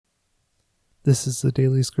This is the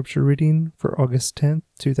daily scripture reading for August 10th,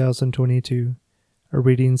 2022. Our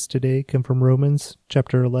readings today come from Romans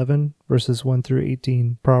chapter 11, verses 1 through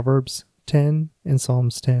 18, Proverbs 10, and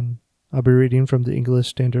Psalms 10. I'll be reading from the English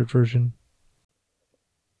Standard Version.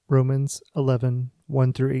 Romans 11,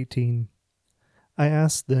 1 through 18. I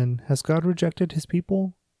ask then, has God rejected his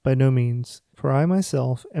people? By no means, for I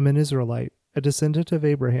myself am an Israelite, a descendant of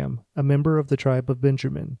Abraham, a member of the tribe of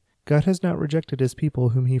Benjamin. God has not rejected his people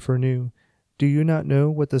whom he foreknew. Do you not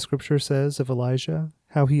know what the scripture says of Elijah,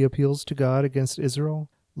 how he appeals to God against Israel?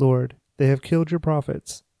 Lord, they have killed your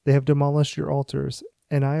prophets, they have demolished your altars,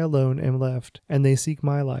 and I alone am left, and they seek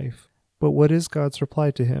my life. But what is God's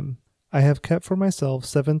reply to him? I have kept for myself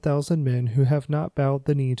 7,000 men who have not bowed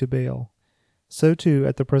the knee to Baal. So too,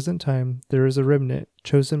 at the present time, there is a remnant,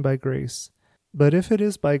 chosen by grace. But if it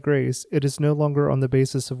is by grace, it is no longer on the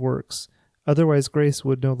basis of works. Otherwise grace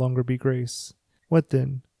would no longer be grace. What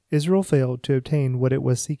then? Israel failed to obtain what it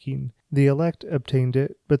was seeking. The elect obtained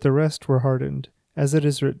it, but the rest were hardened. As it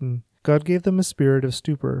is written, God gave them a spirit of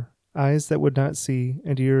stupor, eyes that would not see,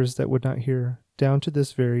 and ears that would not hear, down to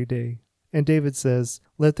this very day. And David says,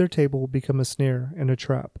 let their table become a snare and a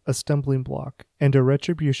trap, a stumbling block, and a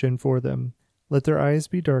retribution for them. Let their eyes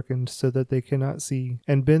be darkened so that they cannot see,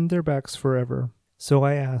 and bend their backs forever. So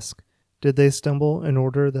I ask, did they stumble in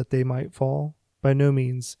order that they might fall? By no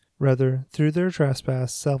means. Rather, through their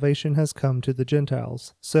trespass, salvation has come to the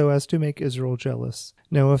Gentiles, so as to make Israel jealous.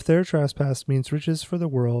 Now, if their trespass means riches for the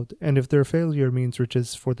world, and if their failure means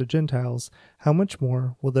riches for the Gentiles, how much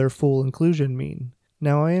more will their full inclusion mean?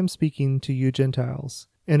 Now I am speaking to you Gentiles.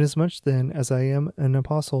 Inasmuch then as I am an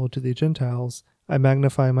apostle to the Gentiles, I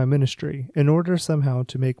magnify my ministry, in order somehow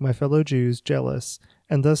to make my fellow Jews jealous,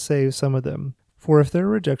 and thus save some of them. For if their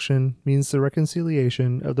rejection means the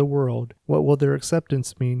reconciliation of the world, what will their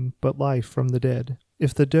acceptance mean but life from the dead?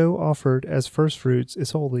 If the dough offered as firstfruits is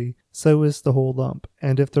holy, so is the whole lump,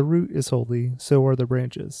 and if the root is holy, so are the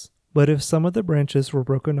branches. But if some of the branches were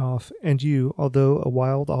broken off, and you, although a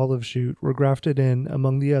wild olive shoot, were grafted in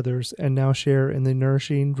among the others, and now share in the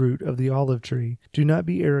nourishing root of the olive tree, do not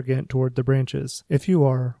be arrogant toward the branches. If you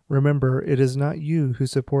are, remember it is not you who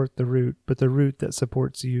support the root, but the root that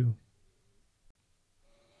supports you.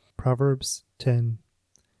 Proverbs 10.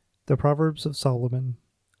 The Proverbs of Solomon.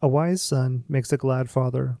 A wise son makes a glad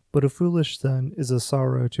father, but a foolish son is a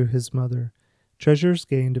sorrow to his mother. Treasures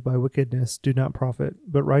gained by wickedness do not profit,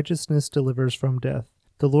 but righteousness delivers from death.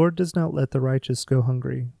 The Lord does not let the righteous go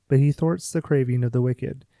hungry, but he thwarts the craving of the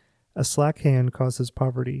wicked. A slack hand causes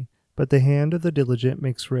poverty, but the hand of the diligent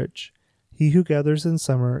makes rich. He who gathers in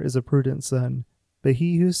summer is a prudent son, but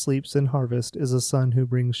he who sleeps in harvest is a son who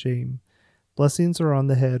brings shame. Blessings are on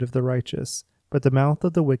the head of the righteous, but the mouth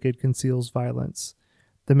of the wicked conceals violence.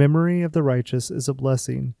 The memory of the righteous is a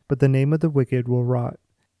blessing, but the name of the wicked will rot.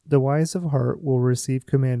 The wise of heart will receive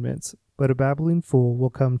commandments, but a babbling fool will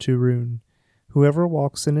come to ruin. Whoever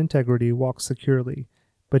walks in integrity walks securely,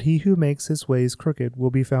 but he who makes his ways crooked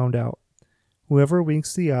will be found out. Whoever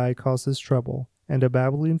winks the eye causes trouble, and a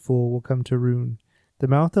babbling fool will come to ruin. The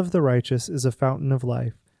mouth of the righteous is a fountain of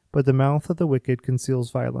life, but the mouth of the wicked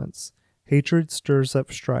conceals violence. Hatred stirs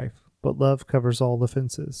up strife, but love covers all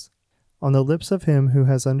offenses. On the lips of him who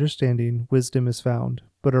has understanding, wisdom is found,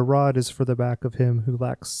 but a rod is for the back of him who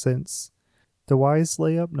lacks sense. The wise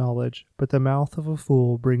lay up knowledge, but the mouth of a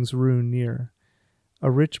fool brings ruin near. A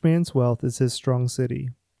rich man's wealth is his strong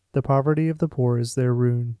city. The poverty of the poor is their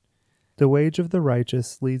ruin. The wage of the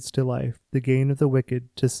righteous leads to life, the gain of the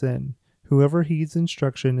wicked to sin. Whoever heeds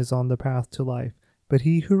instruction is on the path to life, but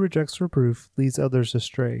he who rejects reproof leads others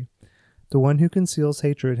astray. The one who conceals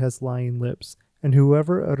hatred has lying lips, and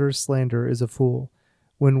whoever utters slander is a fool.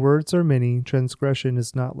 When words are many, transgression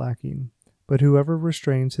is not lacking, but whoever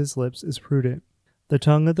restrains his lips is prudent. The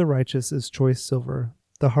tongue of the righteous is choice silver.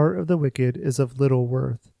 The heart of the wicked is of little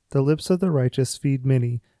worth. The lips of the righteous feed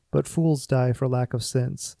many, but fools die for lack of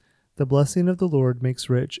sense. The blessing of the Lord makes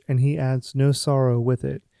rich, and he adds no sorrow with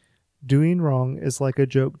it. Doing wrong is like a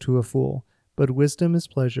joke to a fool, but wisdom is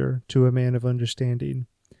pleasure to a man of understanding.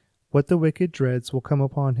 What the wicked dreads will come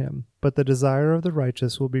upon him, but the desire of the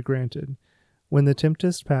righteous will be granted. When the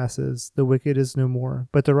tempest passes, the wicked is no more,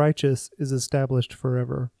 but the righteous is established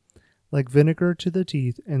forever. Like vinegar to the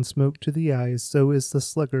teeth and smoke to the eyes, so is the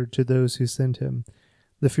sluggard to those who send him.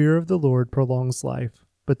 The fear of the Lord prolongs life,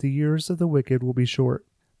 but the years of the wicked will be short.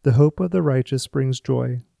 The hope of the righteous brings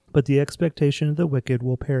joy, but the expectation of the wicked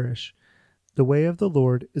will perish. The way of the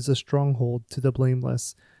Lord is a stronghold to the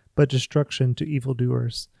blameless, but destruction to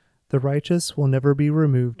evildoers. The righteous will never be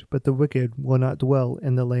removed, but the wicked will not dwell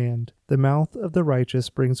in the land. The mouth of the righteous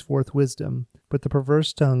brings forth wisdom, but the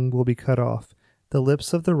perverse tongue will be cut off. The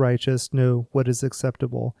lips of the righteous know what is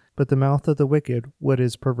acceptable, but the mouth of the wicked what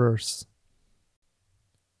is perverse.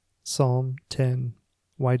 Psalm 10.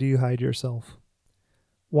 Why do you hide yourself?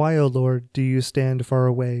 Why, O Lord, do you stand far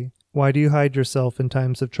away? Why do you hide yourself in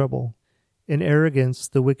times of trouble? In arrogance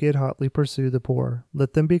the wicked hotly pursue the poor.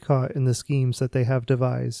 Let them be caught in the schemes that they have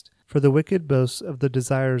devised. For the wicked boasts of the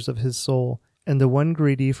desires of his soul, and the one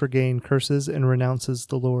greedy for gain curses and renounces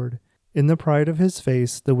the Lord. In the pride of his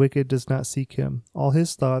face the wicked does not seek him. All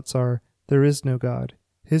his thoughts are, there is no God.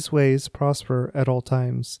 His ways prosper at all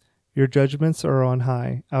times. Your judgments are on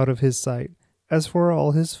high, out of his sight. As for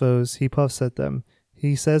all his foes, he puffs at them.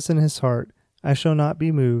 He says in his heart, I shall not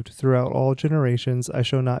be moved. Throughout all generations I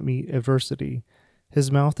shall not meet adversity. His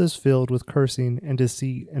mouth is filled with cursing and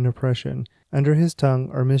deceit and oppression. Under his tongue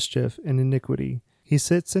are mischief and iniquity. He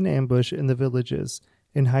sits in ambush in the villages.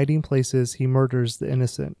 In hiding places he murders the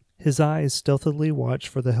innocent. His eyes stealthily watch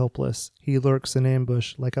for the helpless. He lurks in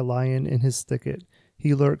ambush like a lion in his thicket.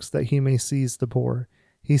 He lurks that he may seize the poor.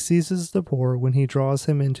 He seizes the poor when he draws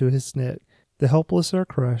him into his net. The helpless are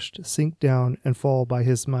crushed, sink down, and fall by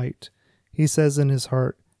his might. He says in his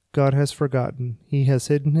heart, God has forgotten. He has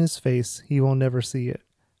hidden his face. He will never see it.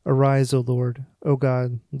 Arise, O Lord. O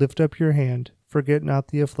God, lift up your hand. Forget not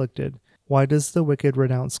the afflicted. Why does the wicked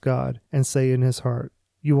renounce God, and say in his heart,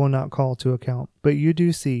 you will not call to account? But you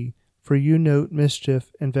do see, for you note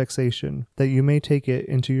mischief and vexation, that you may take it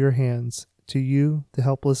into your hands. To you the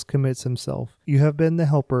helpless commits himself. You have been the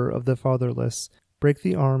helper of the fatherless. Break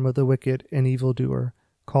the arm of the wicked and evildoer.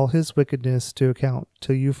 Call his wickedness to account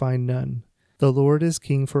till you find none. The Lord is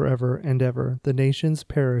king forever and ever. The nations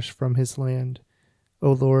perish from his land.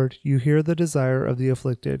 O Lord, you hear the desire of the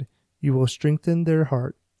afflicted. You will strengthen their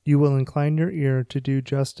heart. You will incline your ear to do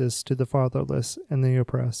justice to the fatherless and the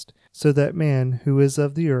oppressed, so that man who is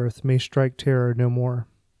of the earth may strike terror no more.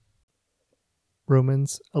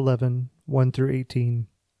 Romans 11:1-18.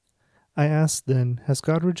 I ask then, has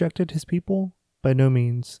God rejected his people? By no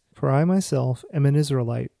means, for I myself am an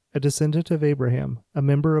Israelite, a descendant of Abraham, a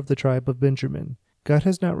member of the tribe of Benjamin. God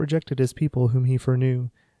has not rejected his people whom he foreknew.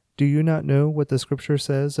 Do you not know what the scripture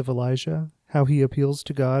says of Elijah, how he appeals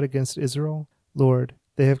to God against Israel? Lord,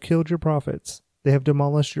 they have killed your prophets, they have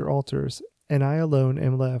demolished your altars, and I alone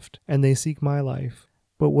am left, and they seek my life.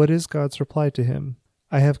 But what is God's reply to him?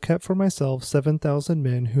 I have kept for myself 7,000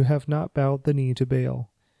 men who have not bowed the knee to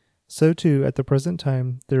Baal. So too, at the present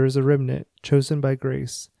time, there is a remnant, chosen by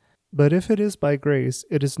grace. But if it is by grace,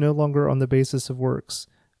 it is no longer on the basis of works.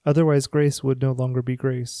 Otherwise grace would no longer be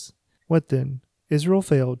grace. What then? Israel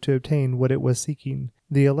failed to obtain what it was seeking.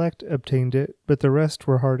 The elect obtained it, but the rest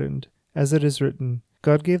were hardened. As it is written,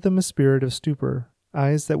 God gave them a spirit of stupor,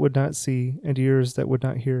 eyes that would not see, and ears that would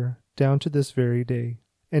not hear, down to this very day.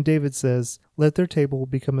 And David says, let their table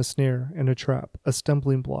become a snare and a trap, a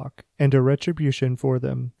stumbling block, and a retribution for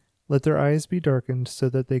them. Let their eyes be darkened so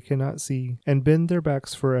that they cannot see, and bend their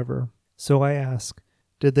backs forever. So I ask,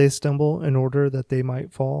 did they stumble in order that they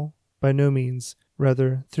might fall? By no means.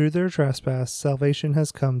 Rather, through their trespass, salvation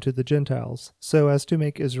has come to the Gentiles, so as to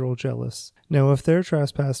make Israel jealous. Now if their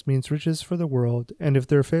trespass means riches for the world, and if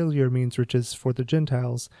their failure means riches for the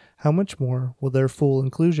Gentiles, how much more will their full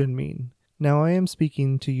inclusion mean? Now I am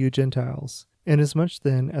speaking to you Gentiles. Inasmuch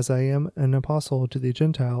then as I am an apostle to the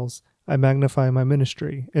Gentiles, I magnify my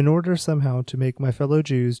ministry, in order somehow to make my fellow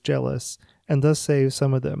Jews jealous, and thus save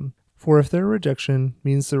some of them. For if their rejection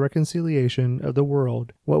means the reconciliation of the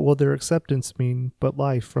world, what will their acceptance mean but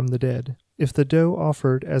life from the dead? If the dough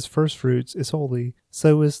offered as firstfruits is holy,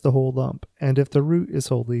 so is the whole lump, and if the root is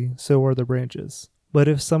holy, so are the branches. But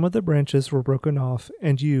if some of the branches were broken off,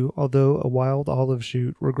 and you, although a wild olive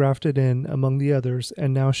shoot, were grafted in among the others,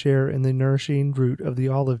 and now share in the nourishing root of the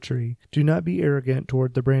olive tree, do not be arrogant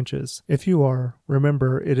toward the branches. If you are,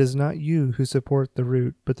 remember it is not you who support the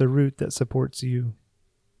root, but the root that supports you.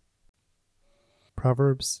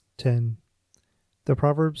 Proverbs 10. The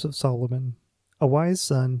Proverbs of Solomon. A wise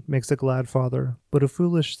son makes a glad father, but a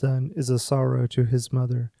foolish son is a sorrow to his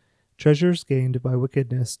mother. Treasures gained by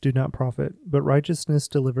wickedness do not profit, but righteousness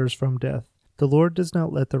delivers from death. The Lord does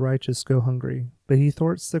not let the righteous go hungry, but he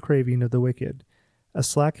thwarts the craving of the wicked. A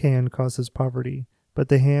slack hand causes poverty, but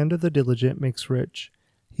the hand of the diligent makes rich.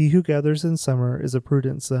 He who gathers in summer is a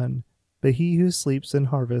prudent son, but he who sleeps in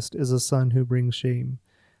harvest is a son who brings shame.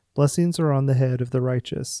 Blessings are on the head of the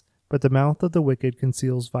righteous, but the mouth of the wicked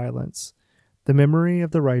conceals violence. The memory of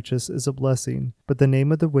the righteous is a blessing, but the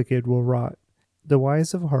name of the wicked will rot. The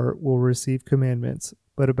wise of heart will receive commandments,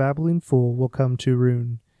 but a babbling fool will come to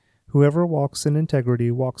ruin. Whoever walks in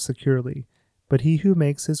integrity walks securely, but he who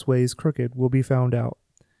makes his ways crooked will be found out.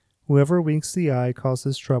 Whoever winks the eye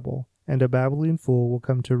causes trouble, and a babbling fool will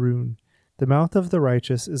come to ruin. The mouth of the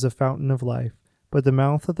righteous is a fountain of life, but the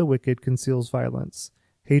mouth of the wicked conceals violence.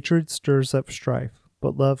 Hatred stirs up strife,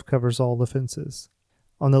 but love covers all offenses.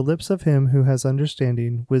 On the lips of him who has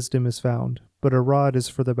understanding, wisdom is found, but a rod is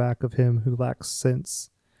for the back of him who lacks sense.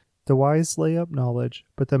 The wise lay up knowledge,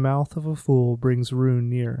 but the mouth of a fool brings ruin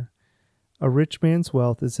near. A rich man's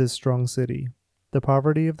wealth is his strong city. The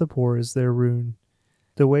poverty of the poor is their ruin.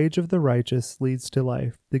 The wage of the righteous leads to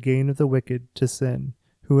life, the gain of the wicked to sin.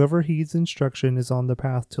 Whoever heeds instruction is on the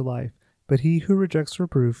path to life, but he who rejects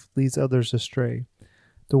reproof leads others astray.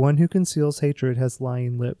 The one who conceals hatred has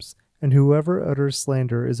lying lips, and whoever utters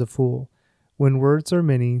slander is a fool. When words are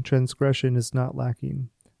many, transgression is not lacking,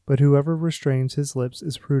 but whoever restrains his lips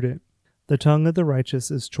is prudent. The tongue of the righteous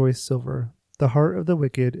is choice silver. The heart of the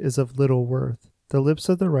wicked is of little worth. The lips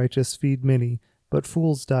of the righteous feed many, but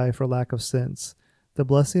fools die for lack of sense. The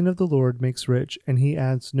blessing of the Lord makes rich, and he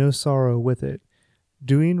adds no sorrow with it.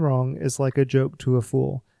 Doing wrong is like a joke to a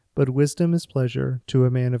fool, but wisdom is pleasure to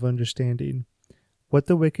a man of understanding. What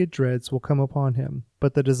the wicked dreads will come upon him,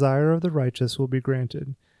 but the desire of the righteous will be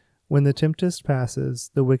granted. When the tempest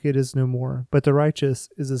passes, the wicked is no more, but the righteous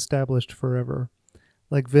is established forever.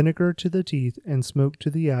 Like vinegar to the teeth and smoke to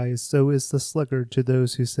the eyes, so is the sluggard to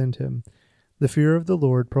those who send him. The fear of the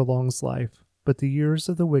Lord prolongs life, but the years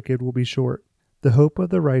of the wicked will be short. The hope of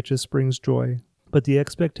the righteous brings joy, but the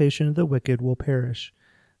expectation of the wicked will perish.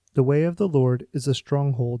 The way of the Lord is a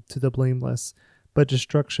stronghold to the blameless, but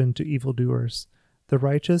destruction to evildoers. The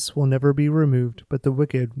righteous will never be removed, but the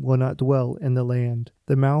wicked will not dwell in the land.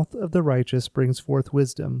 The mouth of the righteous brings forth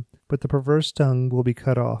wisdom, but the perverse tongue will be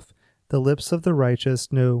cut off. The lips of the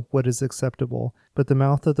righteous know what is acceptable, but the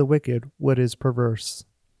mouth of the wicked what is perverse.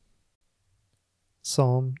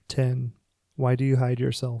 Psalm 10. Why do you hide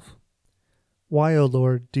yourself? Why, O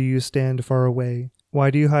Lord, do you stand far away?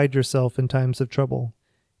 Why do you hide yourself in times of trouble?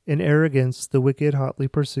 In arrogance the wicked hotly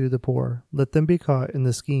pursue the poor. Let them be caught in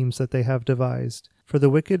the schemes that they have devised. For the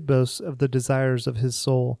wicked boasts of the desires of his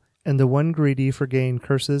soul, and the one greedy for gain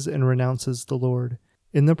curses and renounces the Lord.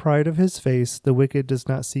 In the pride of his face the wicked does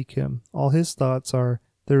not seek him. All his thoughts are,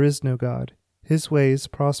 there is no God. His ways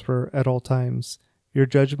prosper at all times. Your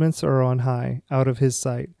judgments are on high, out of his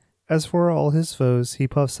sight. As for all his foes, he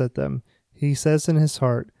puffs at them. He says in his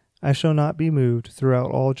heart, I shall not be moved.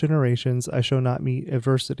 Throughout all generations I shall not meet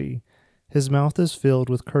adversity. His mouth is filled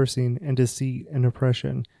with cursing and deceit and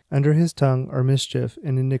oppression. Under his tongue are mischief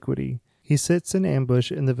and iniquity. He sits in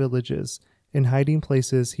ambush in the villages. In hiding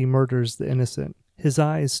places he murders the innocent. His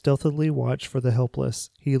eyes stealthily watch for the helpless.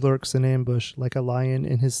 He lurks in ambush like a lion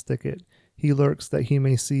in his thicket. He lurks that he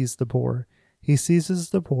may seize the poor. He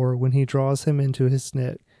seizes the poor when he draws him into his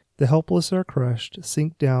net. The helpless are crushed,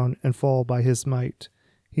 sink down, and fall by his might.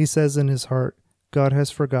 He says in his heart, God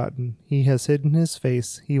has forgotten. He has hidden his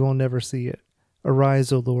face. He will never see it.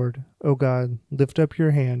 Arise, O Lord. O God, lift up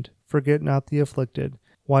your hand. Forget not the afflicted.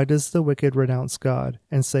 Why does the wicked renounce God,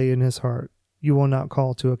 and say in his heart, you will not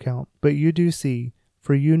call to account? But you do see,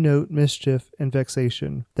 for you note mischief and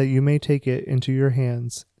vexation, that you may take it into your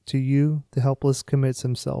hands. To you the helpless commits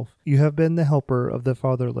himself. You have been the helper of the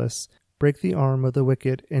fatherless. Break the arm of the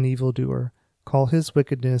wicked and evildoer. Call his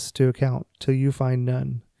wickedness to account till you find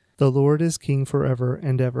none. The Lord is king forever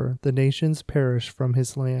and ever. The nations perish from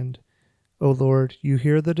his land. O Lord, you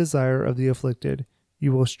hear the desire of the afflicted.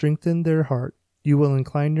 You will strengthen their heart. You will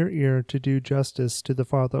incline your ear to do justice to the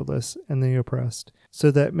fatherless and the oppressed,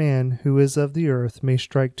 so that man who is of the earth may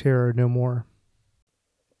strike terror no more.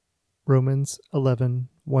 Romans 11,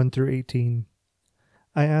 1-18.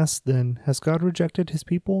 I ask then, has God rejected his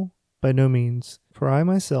people? By no means, for I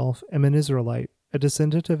myself am an Israelite, a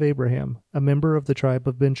descendant of Abraham, a member of the tribe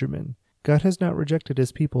of Benjamin. God has not rejected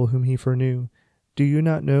his people whom he foreknew. Do you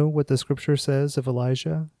not know what the scripture says of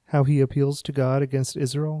Elijah, how he appeals to God against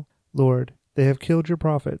Israel? Lord, they have killed your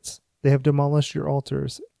prophets, they have demolished your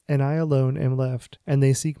altars, and I alone am left, and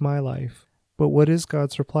they seek my life. But what is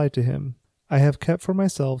God's reply to him? I have kept for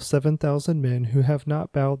myself 7,000 men who have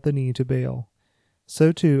not bowed the knee to Baal.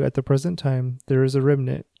 So too, at the present time, there is a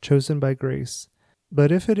remnant, chosen by grace. But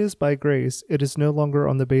if it is by grace, it is no longer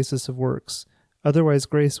on the basis of works. Otherwise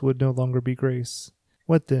grace would no longer be grace.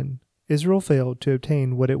 What then? Israel failed to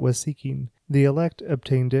obtain what it was seeking. The elect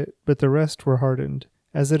obtained it, but the rest were hardened.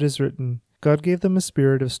 As it is written, God gave them a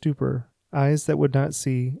spirit of stupor, eyes that would not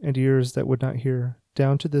see, and ears that would not hear,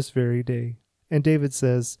 down to this very day. And David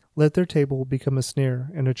says, let their table become a snare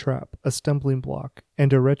and a trap, a stumbling block,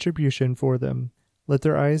 and a retribution for them. Let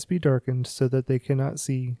their eyes be darkened so that they cannot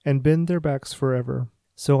see, and bend their backs forever.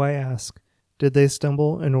 So I ask, did they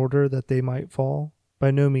stumble in order that they might fall?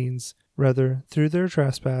 By no means. Rather, through their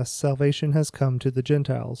trespass, salvation has come to the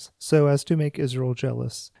Gentiles, so as to make Israel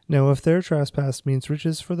jealous. Now, if their trespass means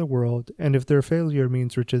riches for the world, and if their failure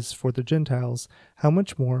means riches for the Gentiles, how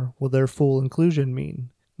much more will their full inclusion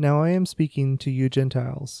mean? Now I am speaking to you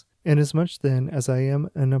Gentiles. Inasmuch then as I am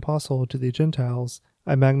an apostle to the Gentiles,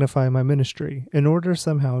 I magnify my ministry, in order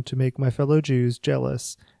somehow to make my fellow Jews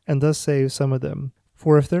jealous, and thus save some of them.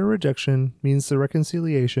 For if their rejection means the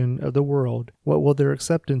reconciliation of the world, what will their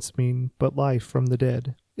acceptance mean but life from the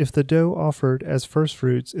dead? If the dough offered as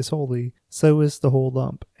firstfruits is holy, so is the whole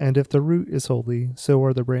lump, and if the root is holy, so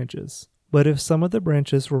are the branches. But if some of the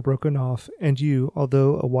branches were broken off, and you,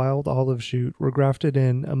 although a wild olive shoot, were grafted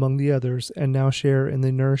in among the others, and now share in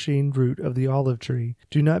the nourishing root of the olive tree,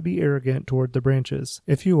 do not be arrogant toward the branches.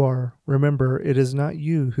 If you are, remember it is not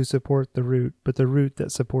you who support the root, but the root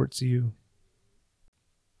that supports you.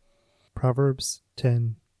 Proverbs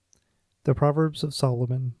 10. The Proverbs of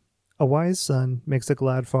Solomon. A wise son makes a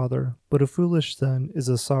glad father, but a foolish son is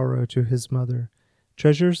a sorrow to his mother.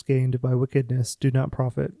 Treasures gained by wickedness do not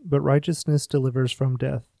profit, but righteousness delivers from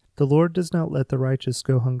death. The Lord does not let the righteous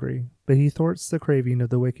go hungry, but he thwarts the craving of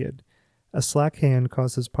the wicked. A slack hand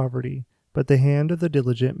causes poverty, but the hand of the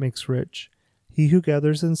diligent makes rich. He who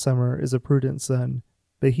gathers in summer is a prudent son,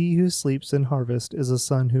 but he who sleeps in harvest is a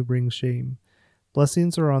son who brings shame.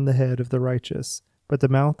 Blessings are on the head of the righteous, but the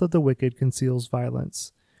mouth of the wicked conceals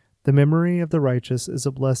violence. The memory of the righteous is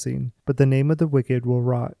a blessing, but the name of the wicked will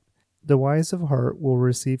rot. The wise of heart will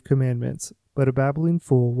receive commandments, but a babbling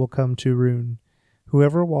fool will come to ruin.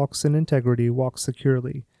 Whoever walks in integrity walks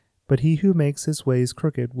securely, but he who makes his ways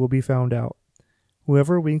crooked will be found out.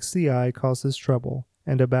 Whoever winks the eye causes trouble,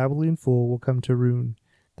 and a babbling fool will come to ruin.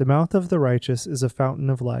 The mouth of the righteous is a fountain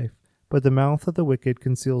of life, but the mouth of the wicked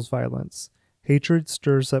conceals violence. Hatred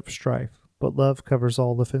stirs up strife, but love covers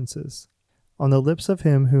all offenses. On the lips of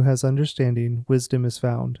him who has understanding, wisdom is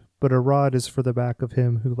found, but a rod is for the back of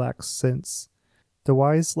him who lacks sense. The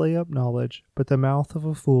wise lay up knowledge, but the mouth of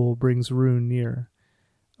a fool brings ruin near.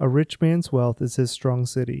 A rich man's wealth is his strong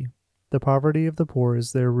city. The poverty of the poor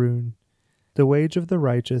is their ruin. The wage of the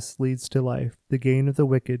righteous leads to life, the gain of the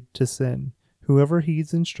wicked to sin. Whoever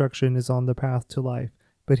heeds instruction is on the path to life,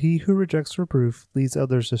 but he who rejects reproof leads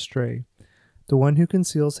others astray. The one who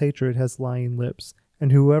conceals hatred has lying lips,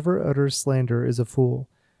 and whoever utters slander is a fool.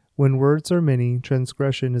 When words are many,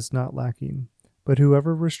 transgression is not lacking, but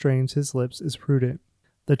whoever restrains his lips is prudent.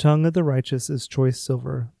 The tongue of the righteous is choice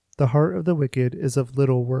silver. The heart of the wicked is of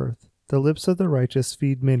little worth. The lips of the righteous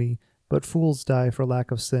feed many, but fools die for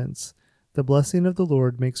lack of sense. The blessing of the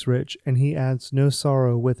Lord makes rich, and he adds no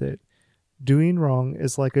sorrow with it. Doing wrong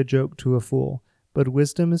is like a joke to a fool, but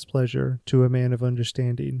wisdom is pleasure to a man of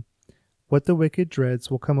understanding. What the wicked dreads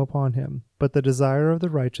will come upon him, but the desire of the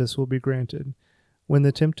righteous will be granted. When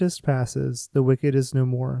the tempest passes, the wicked is no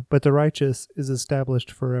more, but the righteous is established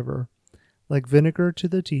forever. Like vinegar to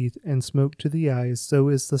the teeth and smoke to the eyes, so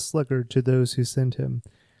is the sluggard to those who send him.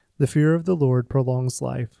 The fear of the Lord prolongs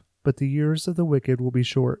life, but the years of the wicked will be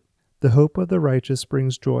short. The hope of the righteous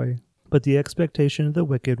brings joy, but the expectation of the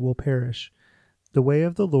wicked will perish. The way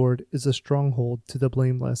of the Lord is a stronghold to the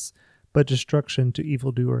blameless, but destruction to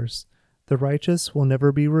evildoers. The righteous will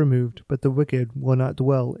never be removed, but the wicked will not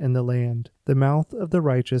dwell in the land. The mouth of the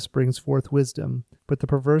righteous brings forth wisdom, but the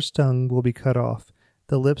perverse tongue will be cut off.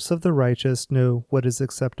 The lips of the righteous know what is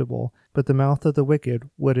acceptable, but the mouth of the wicked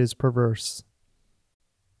what is perverse.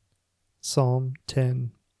 Psalm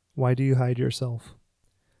 10. Why do you hide yourself?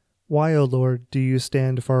 Why, O Lord, do you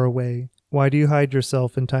stand far away? Why do you hide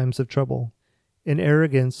yourself in times of trouble? In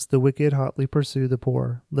arrogance the wicked hotly pursue the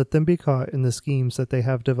poor. Let them be caught in the schemes that they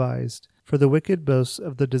have devised. For the wicked boasts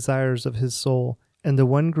of the desires of his soul, and the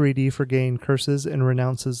one greedy for gain curses and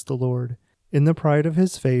renounces the Lord. In the pride of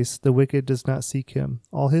his face the wicked does not seek him.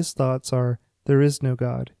 All his thoughts are, there is no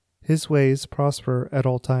God. His ways prosper at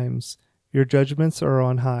all times. Your judgments are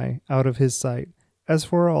on high, out of his sight. As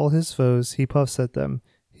for all his foes, he puffs at them.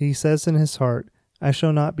 He says in his heart, I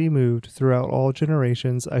shall not be moved. Throughout all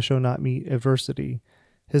generations I shall not meet adversity.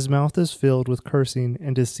 His mouth is filled with cursing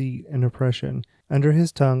and deceit and oppression. Under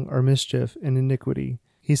his tongue are mischief and iniquity.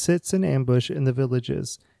 He sits in ambush in the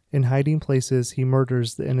villages. In hiding places he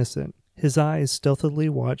murders the innocent. His eyes stealthily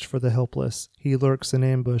watch for the helpless. He lurks in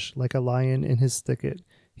ambush like a lion in his thicket.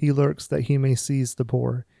 He lurks that he may seize the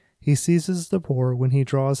poor. He seizes the poor when he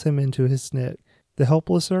draws him into his net. The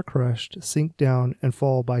helpless are crushed, sink down, and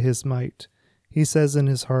fall by his might. He says in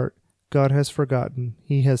his heart, God has forgotten.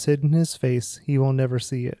 He has hidden his face. He will never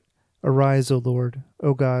see it. Arise, O Lord.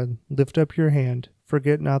 O God, lift up your hand.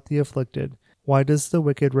 Forget not the afflicted. Why does the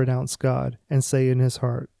wicked renounce God, and say in his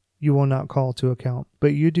heart, You will not call to account?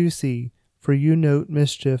 But you do see, for you note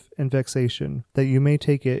mischief and vexation, that you may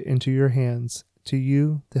take it into your hands. To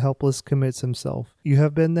you the helpless commits himself. You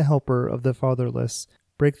have been the helper of the fatherless.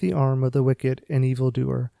 Break the arm of the wicked and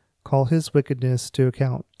evildoer. Call his wickedness to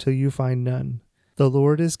account till you find none. The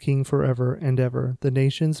Lord is king forever and ever. The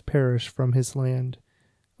nations perish from his land.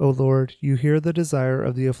 O Lord, you hear the desire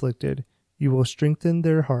of the afflicted. You will strengthen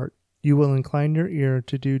their heart. You will incline your ear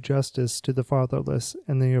to do justice to the fatherless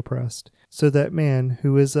and the oppressed, so that man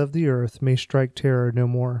who is of the earth may strike terror no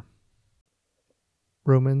more.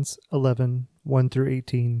 Romans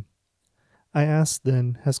 11:1-18. I ask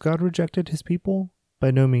then, has God rejected his people? By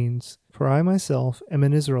no means, for I myself am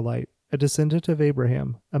an Israelite, a descendant of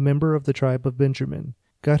Abraham, a member of the tribe of Benjamin.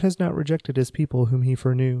 God has not rejected his people whom he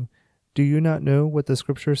foreknew. Do you not know what the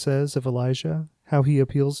scripture says of Elijah, how he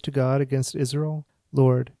appeals to God against Israel?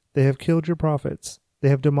 Lord, they have killed your prophets, they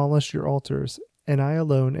have demolished your altars, and I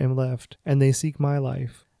alone am left, and they seek my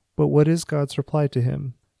life. But what is God's reply to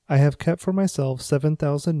him? I have kept for myself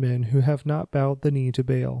 7,000 men who have not bowed the knee to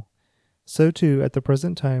Baal. So too, at the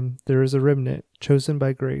present time, there is a remnant, chosen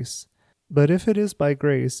by grace. But if it is by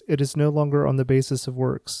grace, it is no longer on the basis of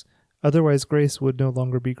works. Otherwise grace would no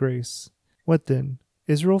longer be grace. What then?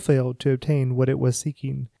 Israel failed to obtain what it was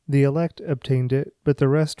seeking. The elect obtained it, but the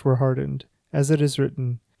rest were hardened. As it is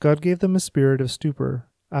written, God gave them a spirit of stupor,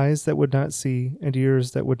 eyes that would not see, and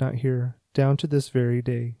ears that would not hear, down to this very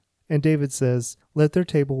day. And David says, Let their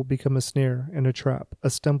table become a snare and a trap, a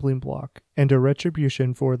stumbling block, and a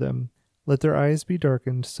retribution for them. Let their eyes be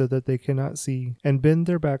darkened so that they cannot see, and bend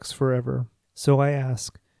their backs forever. So I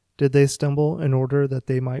ask, did they stumble in order that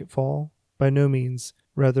they might fall? By no means.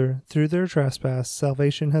 Rather, through their trespass,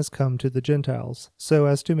 salvation has come to the Gentiles, so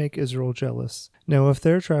as to make Israel jealous. Now if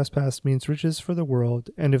their trespass means riches for the world,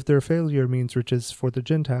 and if their failure means riches for the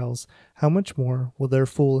Gentiles, how much more will their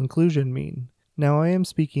full inclusion mean? Now I am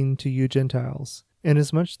speaking to you Gentiles.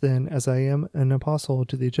 Inasmuch then as I am an apostle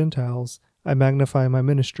to the Gentiles, I magnify my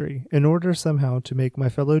ministry, in order somehow to make my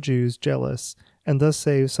fellow Jews jealous, and thus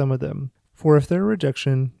save some of them. For if their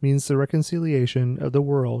rejection means the reconciliation of the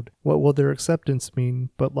world, what will their acceptance mean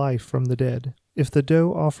but life from the dead? If the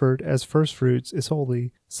dough offered as firstfruits is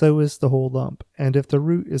holy, so is the whole lump, and if the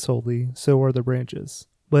root is holy, so are the branches.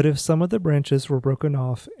 But if some of the branches were broken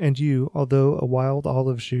off, and you, although a wild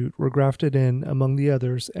olive shoot, were grafted in among the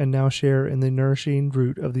others, and now share in the nourishing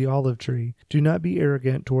root of the olive tree, do not be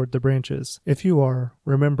arrogant toward the branches. If you are,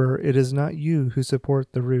 remember it is not you who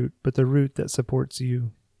support the root, but the root that supports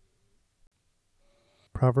you.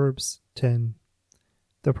 Proverbs 10.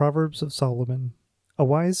 The Proverbs of Solomon. A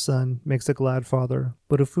wise son makes a glad father,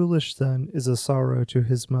 but a foolish son is a sorrow to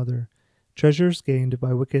his mother. Treasures gained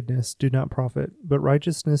by wickedness do not profit, but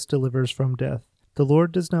righteousness delivers from death. The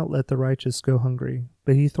Lord does not let the righteous go hungry,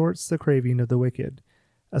 but he thwarts the craving of the wicked.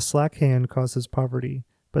 A slack hand causes poverty,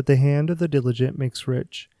 but the hand of the diligent makes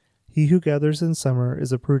rich. He who gathers in summer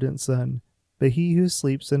is a prudent son, but he who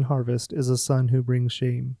sleeps in harvest is a son who brings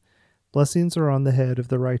shame. Blessings are on the head of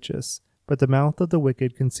the righteous, but the mouth of the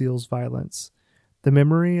wicked conceals violence. The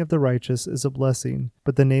memory of the righteous is a blessing,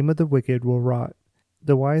 but the name of the wicked will rot.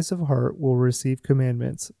 The wise of heart will receive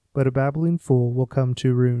commandments, but a babbling fool will come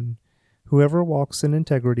to ruin. Whoever walks in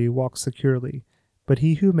integrity walks securely, but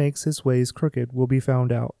he who makes his ways crooked will be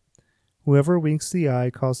found out. Whoever winks the eye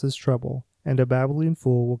causes trouble, and a babbling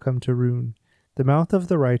fool will come to ruin. The mouth of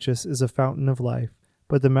the righteous is a fountain of life,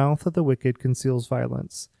 but the mouth of the wicked conceals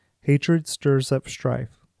violence. Hatred stirs up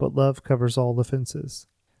strife, but love covers all offenses.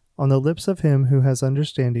 On the lips of him who has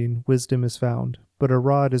understanding, wisdom is found, but a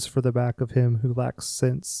rod is for the back of him who lacks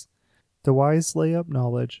sense. The wise lay up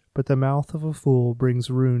knowledge, but the mouth of a fool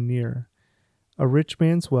brings ruin near. A rich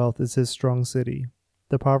man's wealth is his strong city.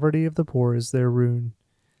 The poverty of the poor is their ruin.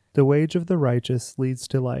 The wage of the righteous leads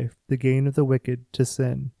to life, the gain of the wicked to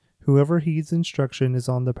sin. Whoever heeds instruction is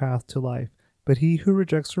on the path to life, but he who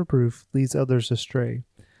rejects reproof leads others astray.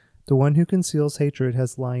 The one who conceals hatred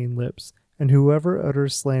has lying lips, and whoever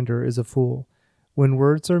utters slander is a fool. When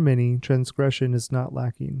words are many, transgression is not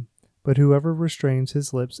lacking, but whoever restrains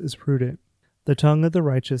his lips is prudent. The tongue of the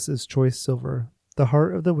righteous is choice silver. The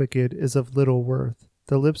heart of the wicked is of little worth.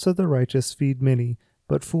 The lips of the righteous feed many,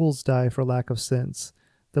 but fools die for lack of sense.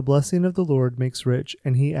 The blessing of the Lord makes rich,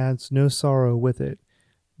 and he adds no sorrow with it.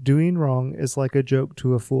 Doing wrong is like a joke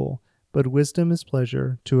to a fool, but wisdom is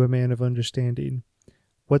pleasure to a man of understanding.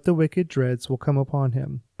 What the wicked dreads will come upon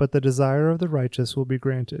him, but the desire of the righteous will be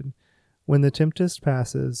granted. When the tempest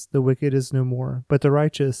passes, the wicked is no more, but the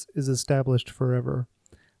righteous is established forever.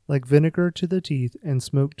 Like vinegar to the teeth and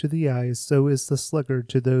smoke to the eyes, so is the sluggard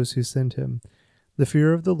to those who send him. The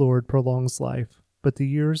fear of the Lord prolongs life, but the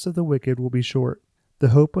years of the wicked will be short. The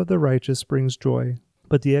hope of the righteous brings joy,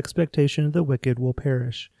 but the expectation of the wicked will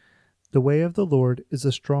perish. The way of the Lord is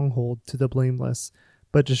a stronghold to the blameless,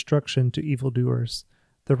 but destruction to evildoers.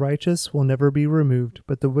 The righteous will never be removed,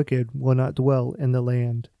 but the wicked will not dwell in the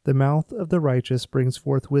land. The mouth of the righteous brings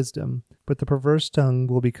forth wisdom, but the perverse tongue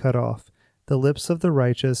will be cut off. The lips of the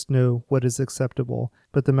righteous know what is acceptable,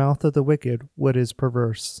 but the mouth of the wicked what is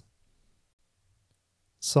perverse.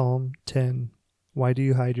 Psalm 10. Why do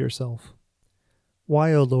you hide yourself?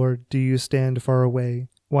 Why, O Lord, do you stand far away?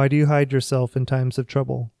 Why do you hide yourself in times of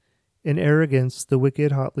trouble? In arrogance the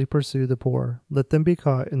wicked hotly pursue the poor. Let them be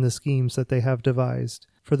caught in the schemes that they have devised.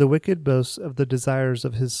 For the wicked boasts of the desires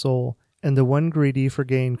of his soul, and the one greedy for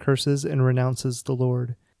gain curses and renounces the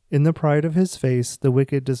Lord. In the pride of his face the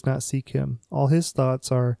wicked does not seek him. All his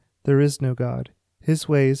thoughts are, there is no God. His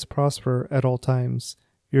ways prosper at all times.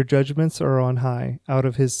 Your judgments are on high, out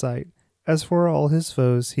of his sight. As for all his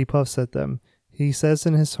foes, he puffs at them. He says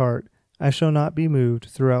in his heart, I shall not be moved.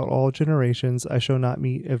 Throughout all generations I shall not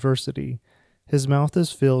meet adversity. His mouth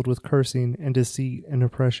is filled with cursing and deceit and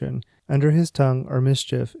oppression. Under his tongue are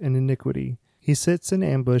mischief and iniquity. He sits in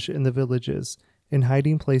ambush in the villages. In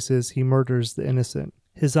hiding places he murders the innocent.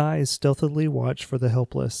 His eyes stealthily watch for the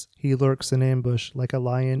helpless. He lurks in ambush like a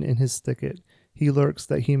lion in his thicket. He lurks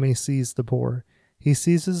that he may seize the poor. He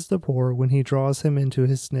seizes the poor when he draws him into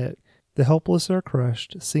his net. The helpless are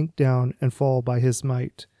crushed, sink down, and fall by his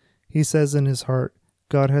might. He says in his heart,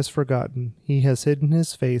 God has forgotten. He has hidden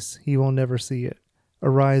his face. He will never see it.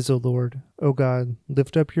 Arise, O Lord. O God,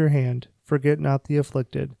 lift up your hand. Forget not the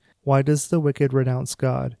afflicted. Why does the wicked renounce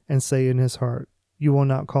God, and say in his heart, you will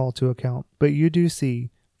not call to account? But you do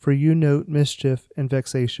see, for you note mischief and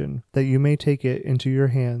vexation, that you may take it into your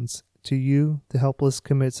hands. To you the helpless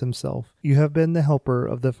commits himself. You have been the helper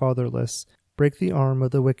of the fatherless. Break the arm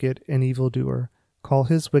of the wicked and evildoer. Call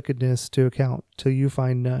his wickedness to account till you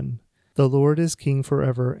find none. The Lord is king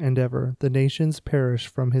forever and ever. The nations perish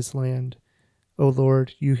from his land. O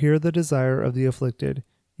Lord, you hear the desire of the afflicted.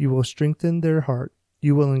 You will strengthen their heart.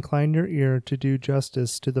 You will incline your ear to do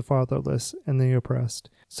justice to the fatherless and the oppressed,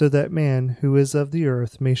 so that man who is of the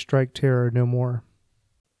earth may strike terror no more.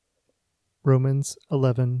 Romans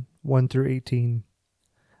 11, 1-18.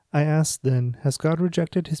 I ask then, has God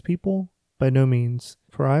rejected his people? By no means,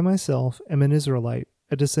 for I myself am an Israelite,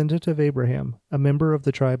 a descendant of Abraham, a member of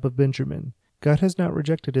the tribe of Benjamin. God has not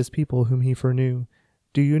rejected his people whom he foreknew.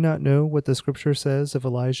 Do you not know what the scripture says of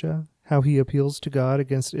Elijah, how he appeals to God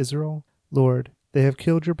against Israel? Lord, they have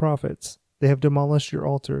killed your prophets, they have demolished your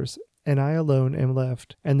altars, and I alone am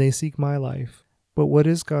left, and they seek my life. But what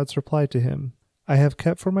is God's reply to him? I have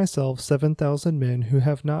kept for myself 7,000 men who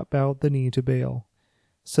have not bowed the knee to Baal.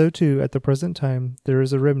 So too, at the present time, there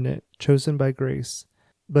is a remnant, chosen by grace.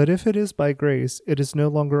 But if it is by grace, it is no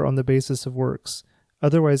longer on the basis of works.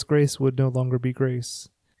 Otherwise grace would no longer be grace.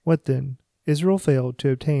 What then? Israel failed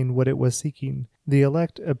to obtain what it was seeking. The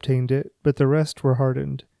elect obtained it, but the rest were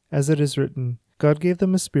hardened. As it is written, God gave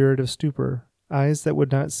them a spirit of stupor, eyes that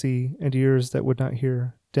would not see, and ears that would not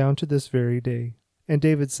hear, down to this very day. And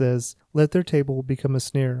David says, let their table become a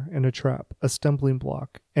snare and a trap, a stumbling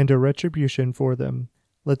block, and a retribution for them.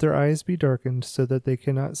 Let their eyes be darkened so that they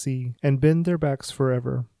cannot see, and bend their backs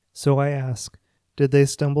forever. So I ask, did they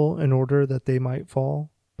stumble in order that they might fall?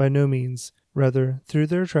 By no means. Rather, through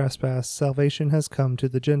their trespass, salvation has come to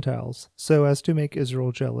the Gentiles, so as to make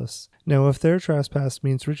Israel jealous. Now if their trespass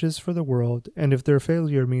means riches for the world, and if their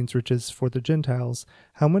failure means riches for the Gentiles,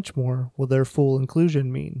 how much more will their full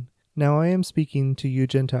inclusion mean? Now I am speaking to you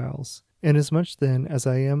Gentiles. Inasmuch then as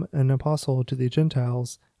I am an apostle to the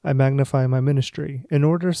Gentiles, I magnify my ministry, in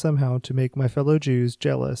order somehow to make my fellow Jews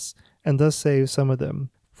jealous, and thus save some of them.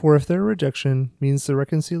 For if their rejection means the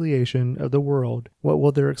reconciliation of the world, what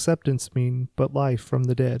will their acceptance mean but life from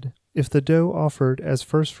the dead? If the dough offered as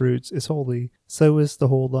firstfruits is holy, so is the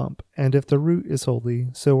whole lump, and if the root is holy,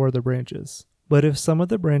 so are the branches. But if some of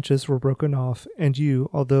the branches were broken off, and you,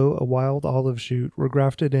 although a wild olive shoot, were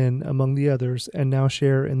grafted in among the others, and now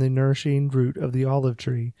share in the nourishing root of the olive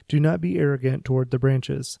tree, do not be arrogant toward the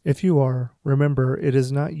branches. If you are, remember it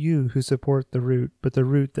is not you who support the root, but the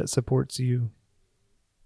root that supports you.